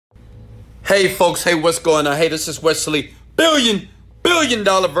Hey folks, hey, what's going on? Hey, this is Wesley Billion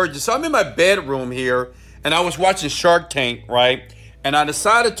Dollar Virgin. So I'm in my bedroom here and I was watching Shark Tank, right? And I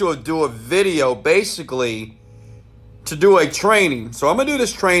decided to do a video basically to do a training. So I'm gonna do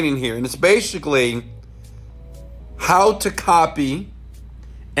this training here, and it's basically how to copy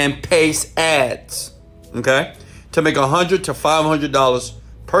and paste ads, okay? To make $100 to $500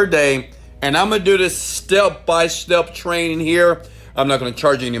 per day. And I'm gonna do this step-by-step training here. I'm not gonna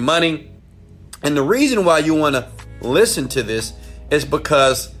charge you any money. And the reason why you want to listen to this is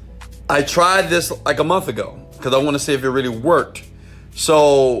because I tried this like a month ago because I want to see if it really worked.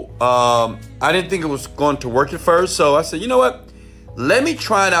 So I didn't think it was going to work at first. So I said, you know what? Let me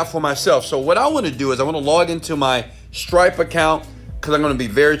try it out for myself. So what I want to do is I want to log into my Stripe account because I'm going to be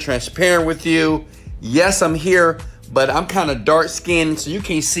very transparent with you. Yes, I'm here, but I'm kind of dark skinned, so you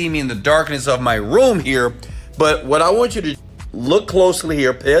can't see me in the darkness of my room here. But what I want you to look closely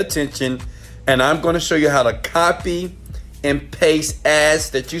here, pay attention. And I'm going to show you how to copy and paste ads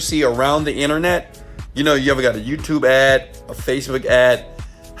that you see around the internet. You know, you ever got a YouTube ad, a Facebook ad,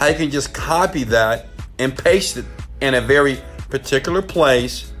 how you can just copy that and paste it in a very particular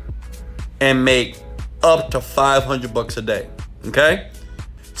place and make up to $500 a day. Okay.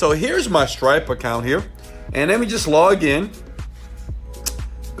 So here's my Stripe account here. And let me just log in.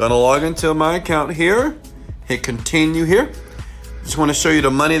 Gonna log into my account here. Hit continue here. Just want to show you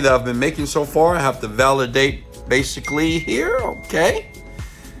the money that I've been making so far. I have to validate basically here. Okay.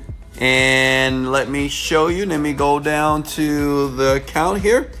 And let me show you. Let me go down to the account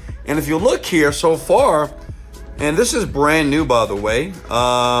here. And if you look here so far, and this is brand new, by the way.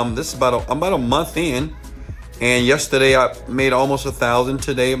 This is I'm about a month in. And yesterday I made almost 1,000.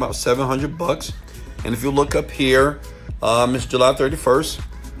 Today about $700. And if you look up here, it's July 31st.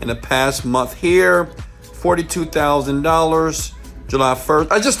 In the past month here, $42,000. July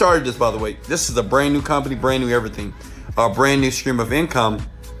 1st. I just started this, by the way. This is a brand new company, brand new everything, a brand new stream of income,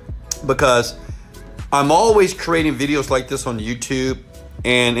 because I'm always creating videos like this on YouTube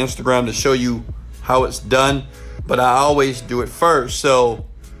and Instagram to show you how it's done, but I always do it first. So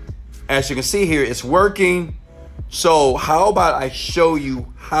as you can see here, it's working. So how about I show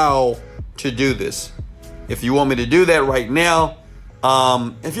you how to do this? If you want me to do that right now,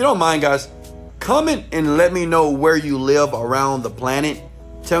 if you don't mind, guys, comment and let me know where you live around the planet.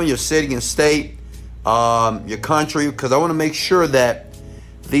 Tell me your city and state, your country, because I want to make sure that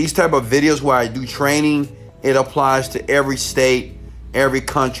these type of videos where I do training, it applies to every state, every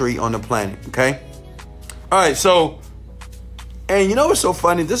country on the planet, okay? All right, so, and you know what's so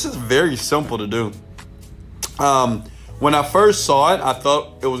funny? This is very simple to do. When I first saw it, I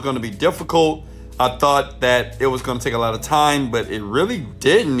thought it was going to be difficult. I thought that it was going to take a lot of time, but it really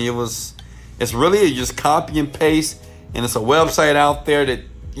didn't. It's really just copy and paste, and it's a website out there that,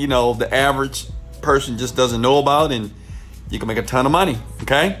 you know, the average person just doesn't know about, and you can make a ton of money,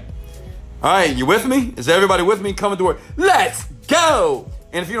 okay? All right, you with me? Is everybody with me? Coming to work. Let's go!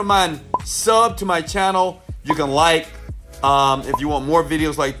 And if you don't mind, sub to my channel. You can like. If you want more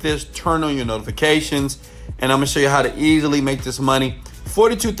videos like this, turn on your notifications, and I'm gonna show you how to easily make this money.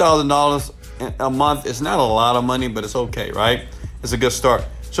 $42,000 a month is not a lot of money, but it's okay, right? It's a good start.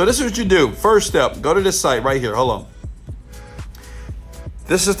 So this is what you do. First step, go to this site right here. Hold on.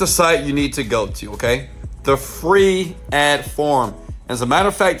 This is the site you need to go to, okay? The free ad form. As a matter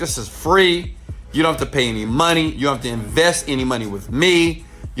of fact, this is free. You don't have to pay any money. You don't have to invest any money with me.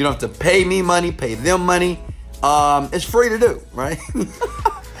 You don't have to pay me money, pay them money. It's free to do, right?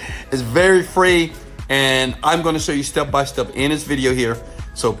 It's very free. And I'm going to show you step by step in this video here.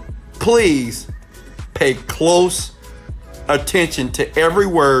 So please pay close attention to every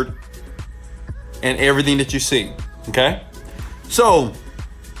word and everything that you see, okay? So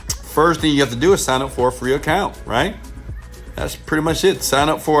first thing you have to do is sign up for a free account, right? That's pretty much it. Sign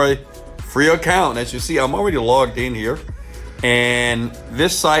up for a free account. As you see, I'm already logged in here, and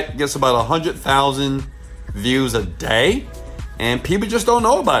this site gets about 100,000 views a day, and people just don't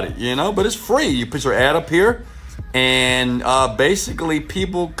know about it, you know, but it's free. You put your ad up here, and basically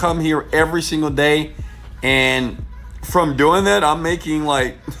people come here every single day, and from doing that, I'm making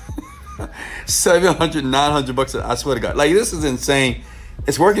like $700, $900. I swear to God, like, this is insane.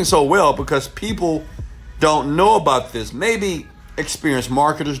 It's working so well because people don't know about this. Maybe experienced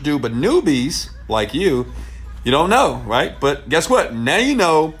marketers do, but newbies like you don't know, right? But guess what? Now you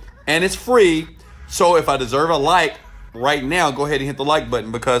know, and it's free. So if I deserve a like right now, go ahead and hit the like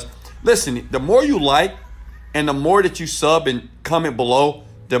button, because listen, the more you like and the more that you sub and comment below,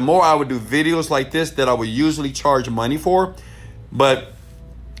 the more I would do videos like this that I would usually charge money for. But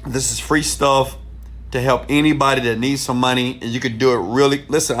this is free stuff. to help anybody that needs some money, and you could do it really.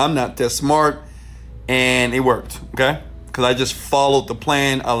 Listen, I'm not that smart, and it worked, okay? Because I just followed the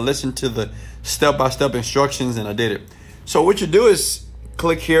plan. I listened to the step-by-step instructions, and I did it. So what you do is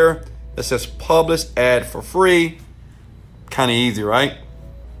click here that says publish ad for free. Kind of easy, right?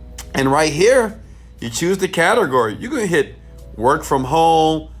 And right here, you choose the category. You're going to hit work from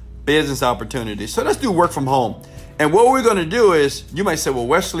home, business opportunities. So let's do work from home. And what we're going to do is, you might say, well,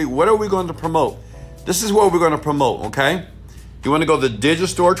 Wesley, what are we going to promote? This is what we're going to promote, okay? You want to go to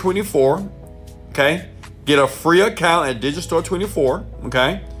Digistore 24, okay? Get a free account at Digistore 24,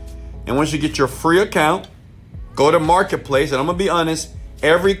 okay? And once you get your free account, go to Marketplace. And I'm going to be honest,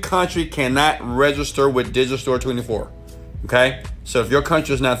 every country cannot register with Digistore 24, okay? So if your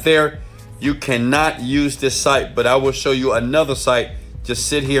country is not there, you cannot use this site. But I will show you another site. Just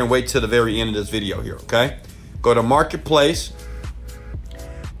sit here and wait till the very end of this video here, okay? Go to Marketplace.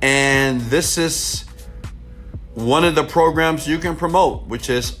 And this is one of the programs you can promote, which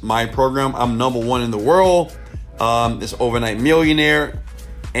is my program. I'm #1 in the world. It's Overnight Millionaire,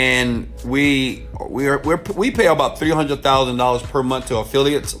 and we pay about $300,000 per month to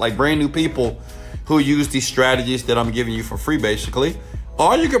affiliates, like brand new people who use these strategies that I'm giving you for free, basically.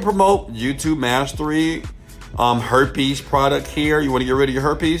 Or you can promote YouTube Mastery, herpes product here. You want to get rid of your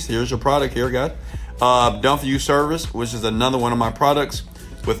herpes? Here's your product here, guys. Done for You service, which is another one of my products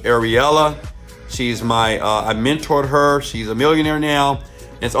with Ariella. She's I mentored her. She's a millionaire now.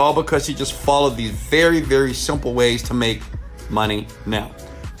 It's all because she just followed these very, very simple ways to make money now.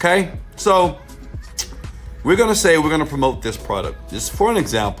 Okay, so we're gonna say we're gonna promote this product just for an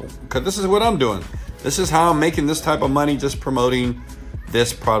example, because this is what I'm doing. This is how I'm making this type of money, just promoting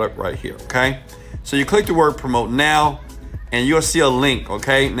this product right here. Okay, so you click the word promote now, and you'll see a link.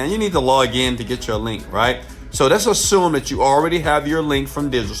 Okay, now you need to log in to get your link, right? So let's assume that you already have your link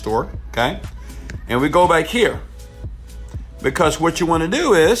from Digistore. Okay. And we go back here, because what you want to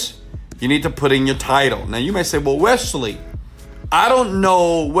do is you need to put in your title. Now you may say, well, Wesley, I don't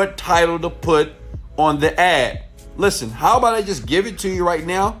know what title to put on the ad. Listen, how about I just give it to you right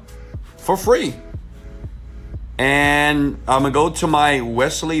now for free? And I'm going to go to my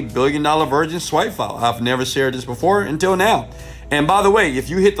Wesley Million Dollar Virgin swipe file. I've never shared this before until now. And by the way, if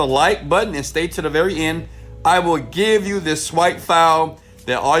you hit the like button and stay to the very end, I will give you this swipe file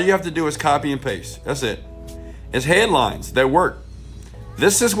that all you have to do is copy and paste. That's it. It's headlines that work.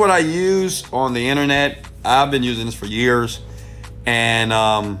 This is what I use on the internet. I've been using this for years. And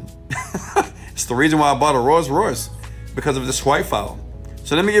it's the reason why I bought a Rolls Royce, because of the swipe file.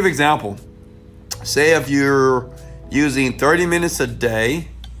 So let me give an example. Say if you're using 30 minutes a day,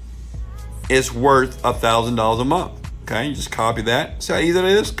 it's worth $1,000 a month. Okay, you just copy that. See how easy it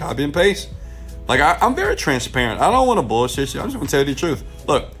is? Copy and paste. Like, I'm very transparent. I don't want to bullshit you. I just want to tell you the truth.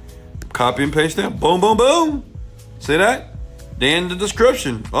 Look, copy and paste that. Boom, boom, boom. See that? Then the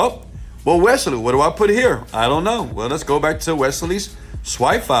description. Oh, well, Wesley, what do I put here? I don't know. Well, let's go back to Wesley's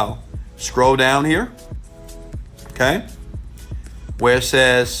swipe file. Scroll down here. Okay. Where it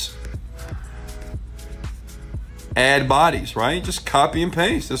says add bodies, right? Just copy and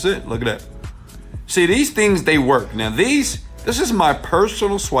paste. That's it. Look at that. See, these things, they work. Now, this is my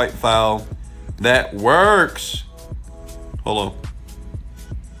personal swipe file that works. Hold on.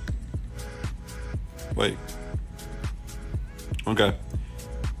 Wait. Okay.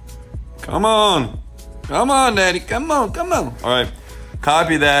 Come on. Come on, Daddy. Come on. Come on. All right.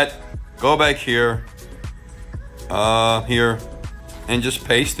 Copy that. Go back here. Here. And just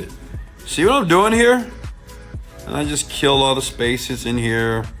paste it. See what I'm doing here? And I just kill all the spaces in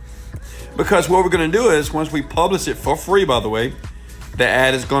here. Because what we're going to do is, once we publish it for free, by the way, the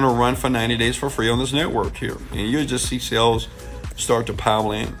ad is going to run for 90 days for free on this network here. And you'll just see sales start to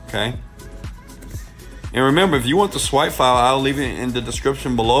pile in, okay? And remember, if you want the swipe file, I'll leave it in the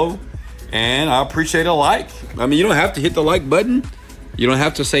description below. And I appreciate a like. I mean, you don't have to hit the like button. You don't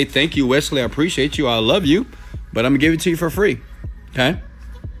have to say, thank you, Wesley. I appreciate you. I love you. But I'm going to give it to you for free, okay?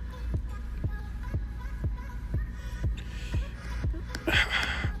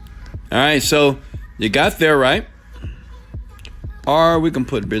 All right, so you got there, right? Or we can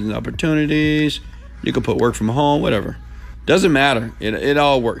put business opportunities. You can put work from home, whatever. Doesn't matter. It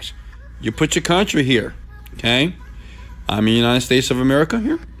all works. You put your country here, okay? I'm in the United States of America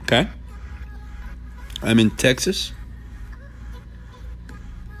here, okay? I'm in Texas.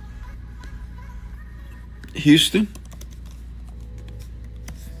 Houston.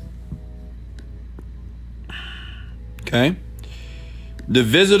 Okay? The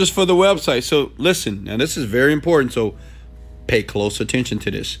visitors for the website. So listen, now this is very important, so pay close attention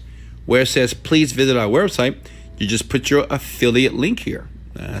to this. Where it says, please visit our website, you just put your affiliate link here.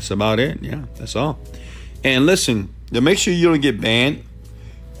 That's about it. Yeah, that's all. And listen, to make sure you don't get banned,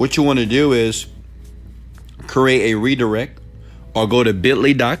 what you want to do is create a redirect or go to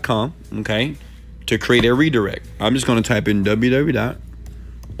bit.ly.com, okay, to create a redirect. I'm just going to type in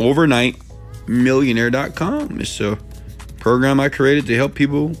www.overnightmillionaire.com. It's a program I created to help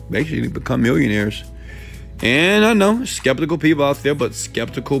people basically become millionaires. And I know skeptical people out there, but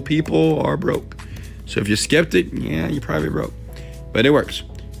skeptical people are broke. So if you're skeptic, yeah, you're probably broke. But it works.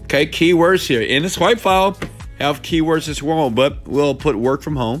 Okay, keywords here. In the swipe file, have keywords as well, but we'll put work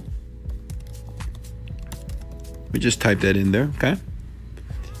from home. We just type that in there, okay?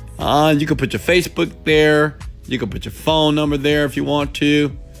 You can put your Facebook there. You can put your phone number there if you want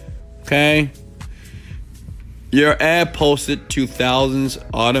to, okay? Your ad posted to thousands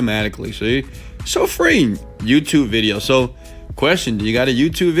automatically. See? So free. YouTube video. So, question, do you got a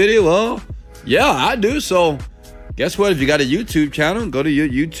YouTube video? Well, yeah, I do. So, guess what? If you got a YouTube channel, go to your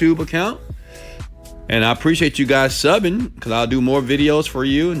YouTube account. And I appreciate you guys subbing because I'll do more videos for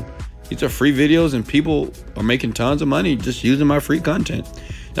you. And these are free videos and people are making tons of money just using my free content.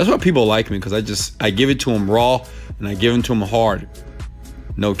 That's why people like me, because I give it to them raw and I give it to them hard.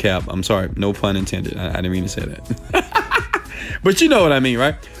 No cap. I'm sorry. No pun intended. I didn't mean to say that. But you know what I mean,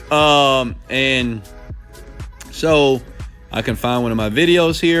 right? And so I can find one of my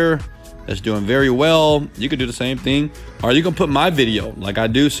videos here that's doing very well. You can do the same thing, or you can put my video like I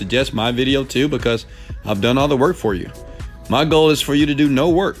do. Suggest my video too, because I've done all the work for you. My goal is for you to do no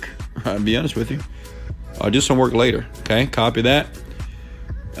work. I'll be honest with you. I'll do some work later. Okay, copy that.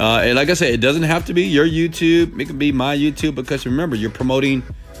 And like I said, it doesn't have to be your YouTube. It can be my YouTube, because remember, you're promoting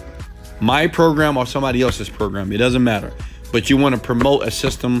my program or somebody else's program. It doesn't matter. But you want to promote a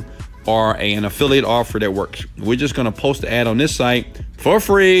system or an affiliate offer that works. We're just going to post the ad on this site for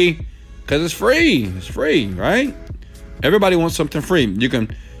free, because it's free. It's free, right? Everybody wants something free. You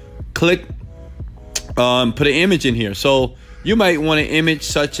can click, put an image in here. So you might want an image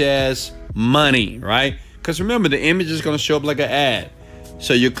such as money, right? Because remember, the image is going to show up like an ad.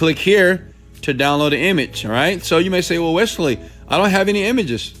 So you click here to download the image, all right? So you may say, well, Wesley, I don't have any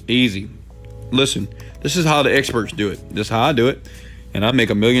images. Easy. Listen, this is how the experts do it. This is how I do it. And I make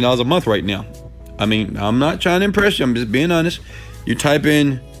 $1 million a month right now. I mean, I'm not trying to impress you. I'm just being honest. You type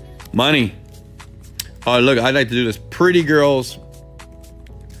in money. Oh, look, I like to do this. Pretty girls,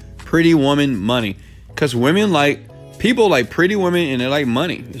 pretty woman, money. Because people like pretty women and they like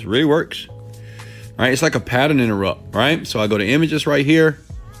money. This really works. All right, it's like a pattern interrupt, right? So I go to images right here,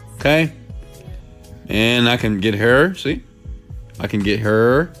 okay? And I can get her, see? I can get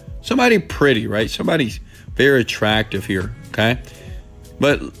her. Somebody pretty, right? Somebody's very attractive here, okay?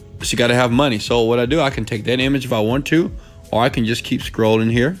 But she got to have money. So what I do, I can take that image if I want to, or I can just keep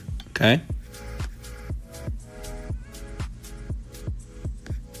scrolling here, okay?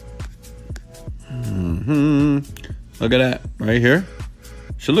 Look at that right here.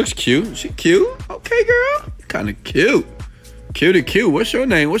 She looks cute. She cute. Okay, girl. Kind of cute. Cute. What's your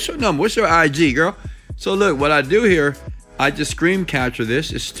name? What's your number? What's your IG, girl? So look, what I do here, I just screen capture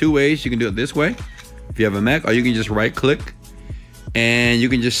this. It's two ways. You can do it this way if you have a Mac, or you can just right click and you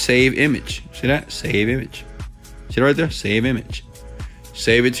can just save image. See that? Save image. See it right there? Save image.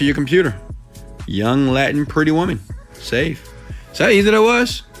 Save it to your computer. Young Latin pretty woman. Save. See how easy that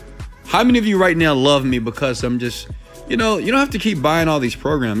was? How many of you right now love me because I'm just, you don't have to keep buying all these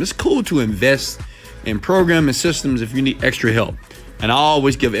programs. It's cool to invest in programming systems if you need extra help. And I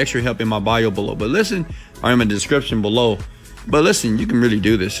always give extra help in my bio below. But listen, or in the description below. But listen, you can really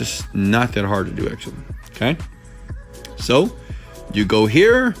do this. It's not that hard to do, actually. Okay? So, you go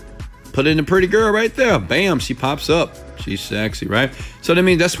here, put in the pretty girl right there. Bam, she pops up. She's sexy, right? So that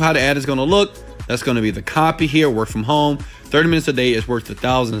means that's how the ad is going to look. That's going to be the copy here, work from home. 30 minutes a day is worth the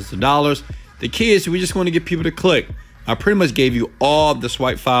thousands of dollars. The key is we just want to get people to click. I pretty much gave you all the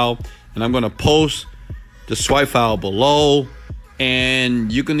swipe file, and I'm going to post the swipe file below,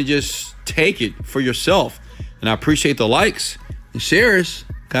 and you're going to just take it for yourself. And I appreciate the likes and shares,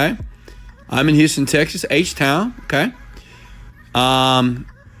 okay? I'm in Houston, Texas, H-Town, okay? And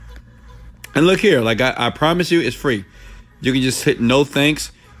look here, like I promise you, it's free. You can just hit no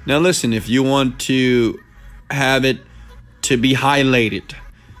thanks. Now listen, if you want to have it to be highlighted,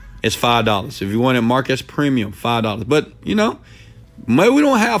 it's $5. If you want it marked as premium, $5. But, maybe we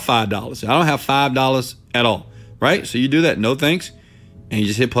don't have $5. I don't have $5 at all, right? So you do that, no thanks, and you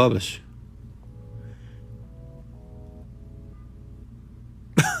just hit publish.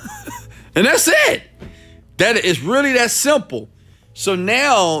 And that's it. That is really that simple. So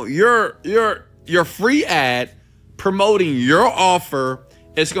now your free ad promoting your offer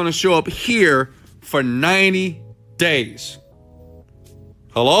is going to show up here for 90 days.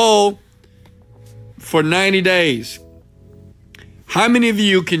 Hello? for 90 days. How many of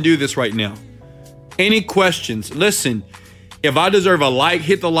you can do this right now? Any questions? Listen, if I deserve a like,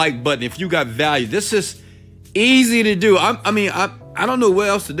 hit the like button. If you got value, this is easy to do. I don't know what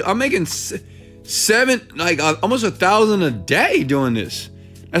else to do. I'm making almost 1,000 a day doing this.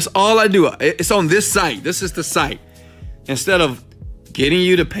 That's all I do. It's on this site. This is the site. Instead of getting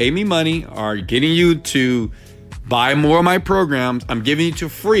you to pay me money or getting you to buy more of my programs, I'm giving you to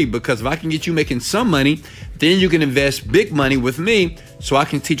free, because if I can get you making some money, then you can invest big money with me so I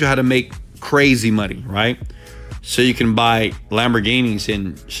can teach you how to make crazy money, right? So you can buy Lamborghinis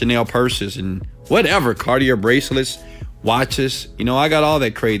and Chanel purses and whatever, Cartier bracelets, watches. You know, I got all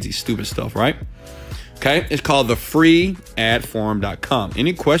that crazy, stupid stuff, right? Okay, it's called the freeadforum.com.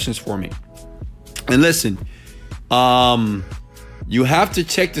 Any questions for me? And listen, you have to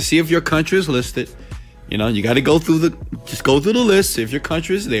check to see if your country is listed. You know, you got to go through the list, see if your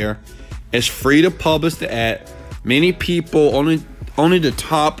country is there. It's free to publish the ad. Many people, only the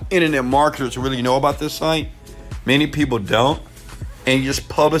top internet marketers really know about this site. Many people don't. And you just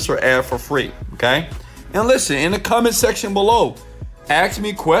publish your ad for free, okay? And listen, in the comment section below, ask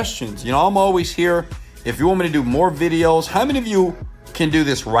me questions. You know, I'm always here. If you want me to do more videos, how many of you can do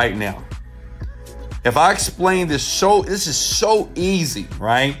this right now? If I explain this, this is so easy,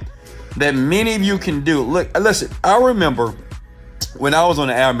 right? That many of you can do. Look, listen, I remember when I was on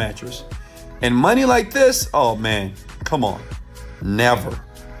an air mattress and money like this, oh man, come on. Never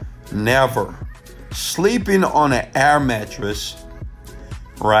sleeping on an air mattress,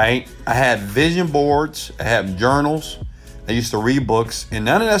 right? I had vision boards, I had journals, I used to read books, and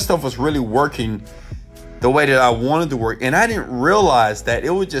none of that stuff was really working the way that I wanted to work. And I didn't realize that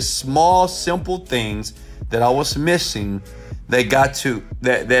it was just small, simple things that I was missing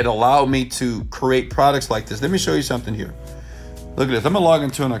that allowed me to create products like this. Let me show you something here. Look at this. I'm gonna log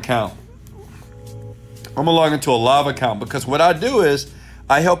into an account. I'm gonna log into a live account, because what I do is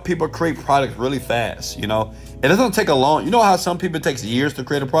I help people create products really fast. You know, it doesn't take a long, you know how some people it takes years to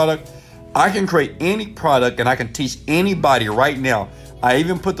create a product? I can create any product and I can teach anybody right now. I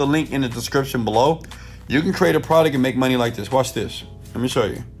even put the link in the description below. You can create a product and make money like this. Watch this. Let me show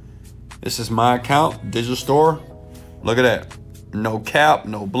you. This is my account, digital store. Look at that. No cap,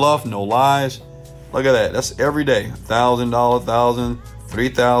 no bluff, no lies. Look at that. That's every day. $1,000, $1,000,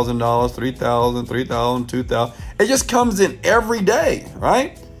 $3,000, $3,000, $3,000, $2,000. It just comes in every day,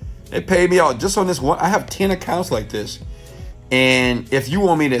 right? They pay me out just on this one. I have 10 accounts like this. And if you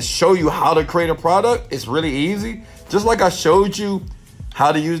want me to show you how to create a product, it's really easy. Just like I showed you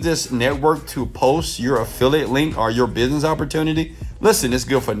how to use this network to post your affiliate link or your business opportunity. Listen, it's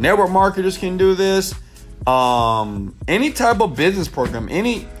good for network marketers can do this. Any type of business program,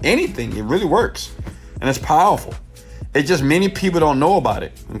 anything, it really works. And it's powerful. It's just many people don't know about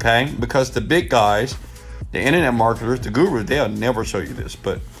it, okay? Because the big guys, the internet marketers, the gurus, they'll never show you this.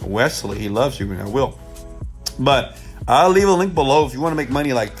 But Wesley, he loves you, and I will. But I'll leave a link below if you want to make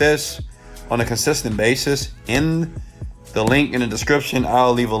money like this on a consistent basis. In the link in the description,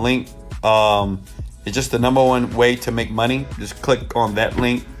 I'll leave a link. It's just the #1 way to make money. Just click on that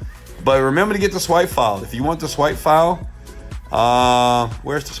link. But remember to get the swipe file. If you want the swipe file,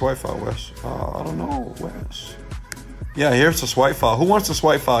 where's the swipe file, Wes? I don't know, Wes. Yeah, here's the swipe file. Who wants the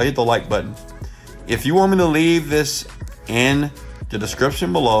swipe file? Hit the like button. If you want me to leave this in the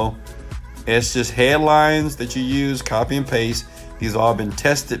description below, it's just headlines that you use, copy and paste. These have all been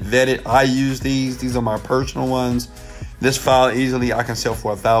tested, vetted. I use these. These are my personal ones. This file easily I can sell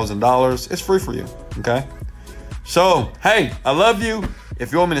for $1,000. It's free for you, okay? So, hey, I love you.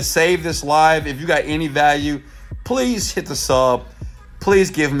 If you want me to save this live, if you got any value, please hit the sub.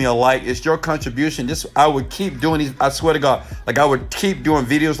 Please give me a like. It's your contribution. I would keep doing these. I swear to God, like I would keep doing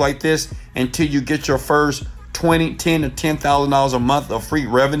videos like this until you get your first $10,000 to $10,000 a month of free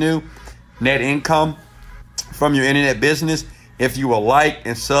revenue, net income from your internet business. If you will like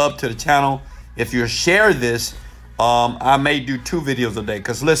and sub to the channel, if you share this, I may do 2 videos a day.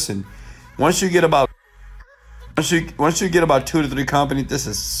 Cause listen, once you get about 2 to 3 companies, this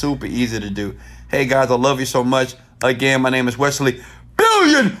is super easy to do. Hey guys, I love you so much. Again, my name is Wesley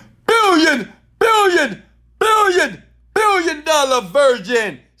Million Dollar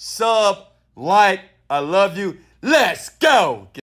Virgin. Sub, like, I love you. Let's go.